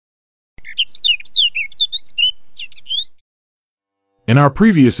In our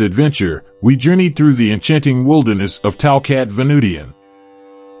previous adventure, we journeyed through the enchanting wilderness of Talcat Venusian.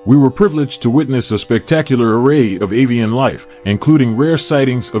 We were privileged to witness a spectacular array of avian life, including rare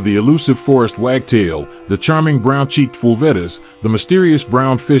sightings of the elusive forest wagtail, the charming brown-cheeked fulvetas, the mysterious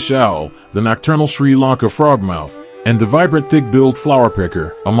brown fish owl, the nocturnal Sri Lanka frogmouth, and the vibrant thick-billed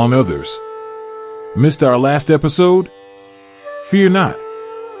flowerpecker, among others. Missed our last episode? Fear not.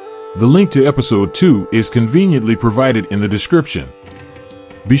 The link to episode 2 is conveniently provided in the description.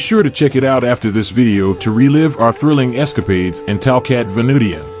 Be sure to check it out after this video to relive our thrilling escapades in Talcat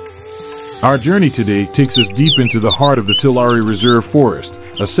Venusian. Our journey today takes us deep into the heart of the Tilari Reserve Forest,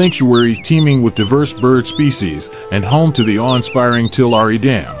 a sanctuary teeming with diverse bird species and home to the awe-inspiring Tilari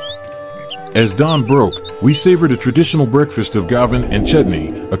Dam. As dawn broke, we savored a traditional breakfast of gavan and chutney,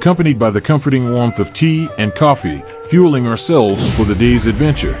 accompanied by the comforting warmth of tea and coffee, fueling ourselves for the day's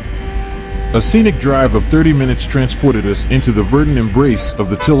adventure. A scenic drive of 30 minutes transported us into the verdant embrace of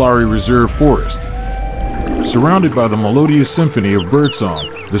the Tilari Reserve Forest. Surrounded by the melodious symphony of birdsong,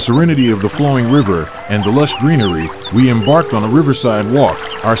 the serenity of the flowing river, and the lush greenery, we embarked on a riverside walk,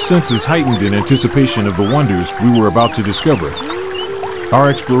 our senses heightened in anticipation of the wonders we were about to discover. Our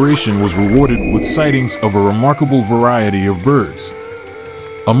exploration was rewarded with sightings of a remarkable variety of birds.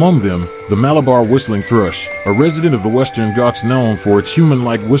 Among them, the Malabar whistling thrush, a resident of the Western Ghats known for its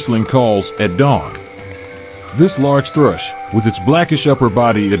human-like whistling calls at dawn. This large thrush, with its blackish upper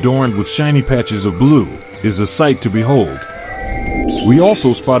body adorned with shiny patches of blue, is a sight to behold. We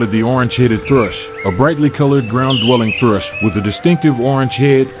also spotted the orange-headed thrush, a brightly colored ground-dwelling thrush with a distinctive orange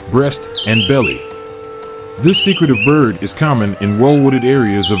head, breast, and belly. This secretive bird is common in well-wooded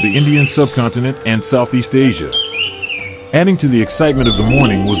areas of the Indian subcontinent and Southeast Asia. Adding to the excitement of the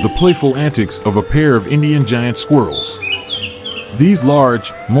morning was the playful antics of a pair of Indian giant squirrels. These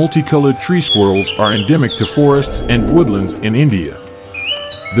large, multicolored tree squirrels are endemic to forests and woodlands in India.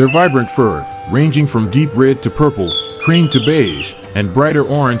 Their vibrant fur, ranging from deep red to purple, cream to beige, and brighter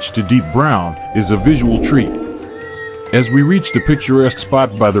orange to deep brown, is a visual treat. As we reached a picturesque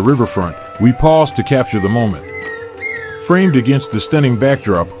spot by the riverfront, we paused to capture the moment. Framed against the stunning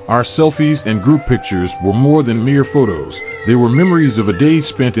backdrop, our selfies and group pictures were more than mere photos. They were memories of a day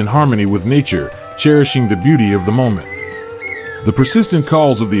spent in harmony with nature, cherishing the beauty of the moment. The persistent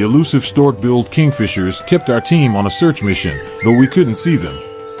calls of the elusive stork-billed kingfishers kept our team on a search mission, though we couldn't see them.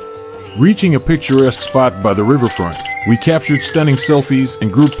 Reaching a picturesque spot by the riverfront, we captured stunning selfies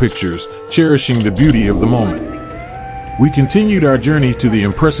and group pictures, cherishing the beauty of the moment. We continued our journey to the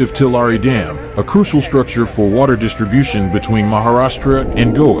impressive Tilari Dam, a crucial structure for water distribution between Maharashtra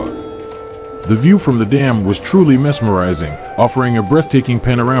and Goa. The view from the dam was truly mesmerizing, offering a breathtaking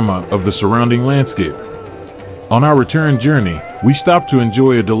panorama of the surrounding landscape. On our return journey, we stopped to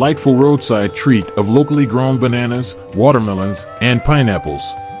enjoy a delightful roadside treat of locally grown bananas, watermelons, and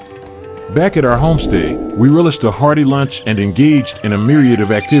pineapples. Back at our homestay, we relished a hearty lunch and engaged in a myriad of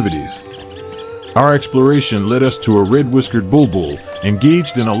activities. Our exploration led us to a red-whiskered bulbul,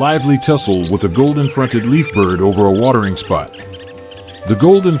 engaged in a lively tussle with a golden-fronted leafbird over a watering spot. The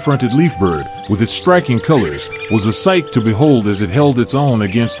golden-fronted leafbird, with its striking colors, was a sight to behold as it held its own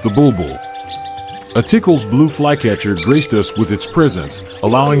against the bulbul. A Tickle's blue flycatcher graced us with its presence,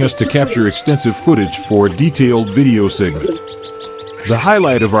 allowing us to capture extensive footage for a detailed video segment. The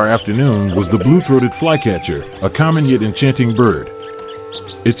highlight of our afternoon was the blue-throated flycatcher, a common yet enchanting bird.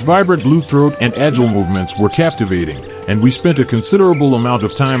 Its vibrant blue throat and agile movements were captivating, and we spent a considerable amount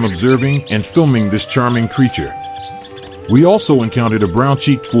of time observing and filming this charming creature. We also encountered a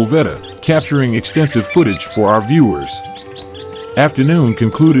brown-cheeked fulveta, capturing extensive footage for our viewers. Afternoon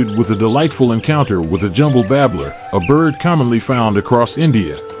concluded with a delightful encounter with a jumble babbler, a bird commonly found across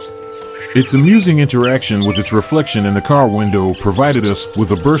India. Its amusing interaction with its reflection in the car window provided us with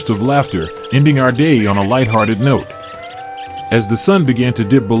a burst of laughter, ending our day on a lighthearted note. As the sun began to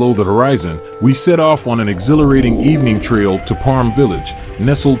dip below the horizon, we set off on an exhilarating evening trail to Parm village,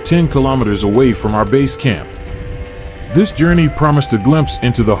 nestled 10 kilometers away from our base camp. This journey promised a glimpse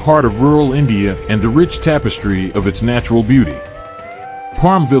into the heart of rural India and the rich tapestry of its natural beauty.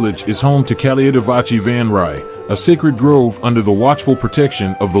 Parm village is home to Kaliadavachi Van Rai, a sacred grove under the watchful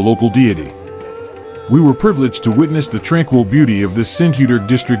protection of the local deity. We were privileged to witness the tranquil beauty of this Sindhudurg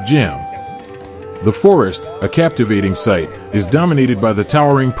district gem. The forest, a captivating sight, is dominated by the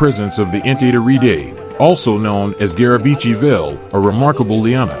towering presence of the Advait, also known as Garabichi Vel, a remarkable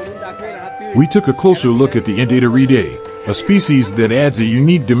liana. We took a closer look at the Advait, a species that adds a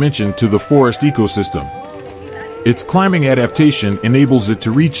unique dimension to the forest ecosystem. Its climbing adaptation enables it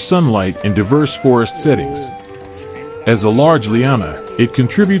to reach sunlight in diverse forest settings. As a large liana, it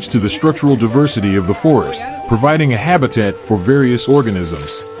contributes to the structural diversity of the forest, providing a habitat for various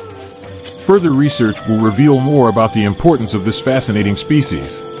organisms. Further research will reveal more about the importance of this fascinating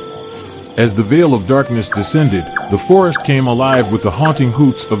species. As the veil of darkness descended, the forest came alive with the haunting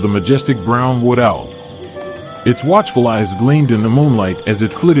hoots of the majestic brown wood owl. Its watchful eyes gleamed in the moonlight as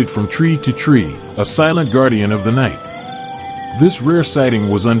it flitted from tree to tree, a silent guardian of the night. This rare sighting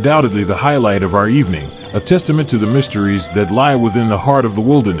was undoubtedly the highlight of our evening, a testament to the mysteries that lie within the heart of the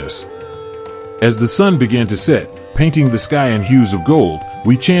wilderness. As the sun began to set, painting the sky in hues of gold,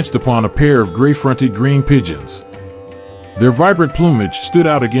 we chanced upon a pair of gray-fronted green pigeons. Their vibrant plumage stood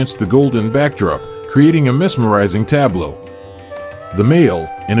out against the golden backdrop, creating a mesmerizing tableau. The male,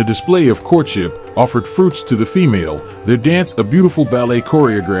 in a display of courtship, offered fruits to the female, their dance a beautiful ballet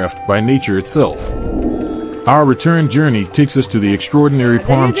choreographed by nature itself. Our return journey takes us to the extraordinary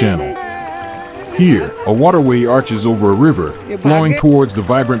Palm Channel. Here, a waterway arches over a river, flowing towards the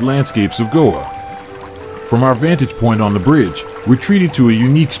vibrant landscapes of Goa. From our vantage point on the bridge, we're treated to a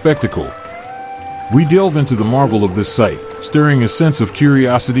unique spectacle. We delve into the marvel of this sight, stirring a sense of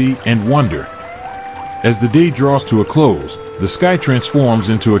curiosity and wonder. As the day draws to a close, the sky transforms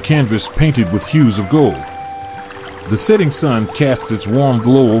into a canvas painted with hues of gold. The setting sun casts its warm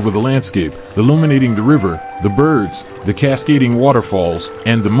glow over the landscape, illuminating the river, the birds, the cascading waterfalls,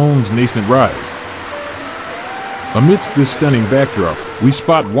 and the moon's nascent rise. Amidst this stunning backdrop, we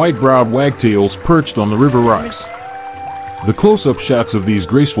spot white-browed wagtails perched on the river rocks. The close-up shots of these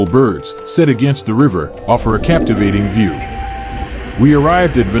graceful birds, set against the river, offer a captivating view. We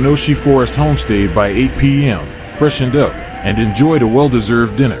arrived at Tilari Forest Homestay by 8 p.m., freshened up, and enjoyed a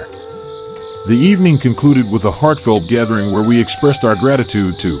well-deserved dinner. The evening concluded with a heartfelt gathering where we expressed our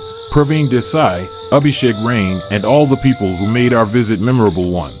gratitude to Praveen Desai, Abhishek Rain, and all the people who made our visit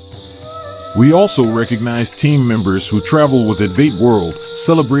memorable one. We also recognized team members who travel with Advait World,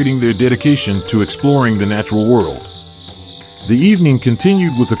 celebrating their dedication to exploring the natural world. The evening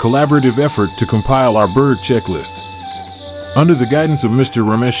continued with a collaborative effort to compile our bird checklist. Under the guidance of Mr.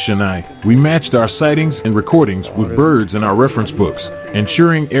 Ramesh Shenoy, we matched our sightings and recordings with birds in our reference books,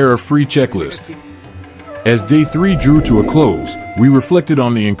 ensuring error-free checklist. As day 3 drew to a close, we reflected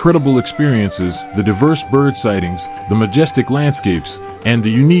on the incredible experiences, the diverse bird sightings, the majestic landscapes, and the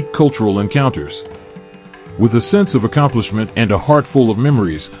unique cultural encounters. With a sense of accomplishment and a heart full of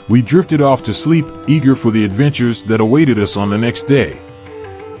memories, we drifted off to sleep, eager for the adventures that awaited us on the next day.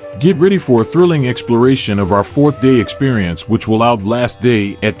 Get ready for a thrilling exploration of our 4th day experience, which will outlast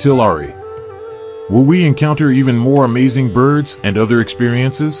day at Tilari. Will we encounter even more amazing birds and other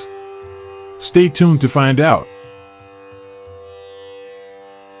experiences? Stay tuned to find out.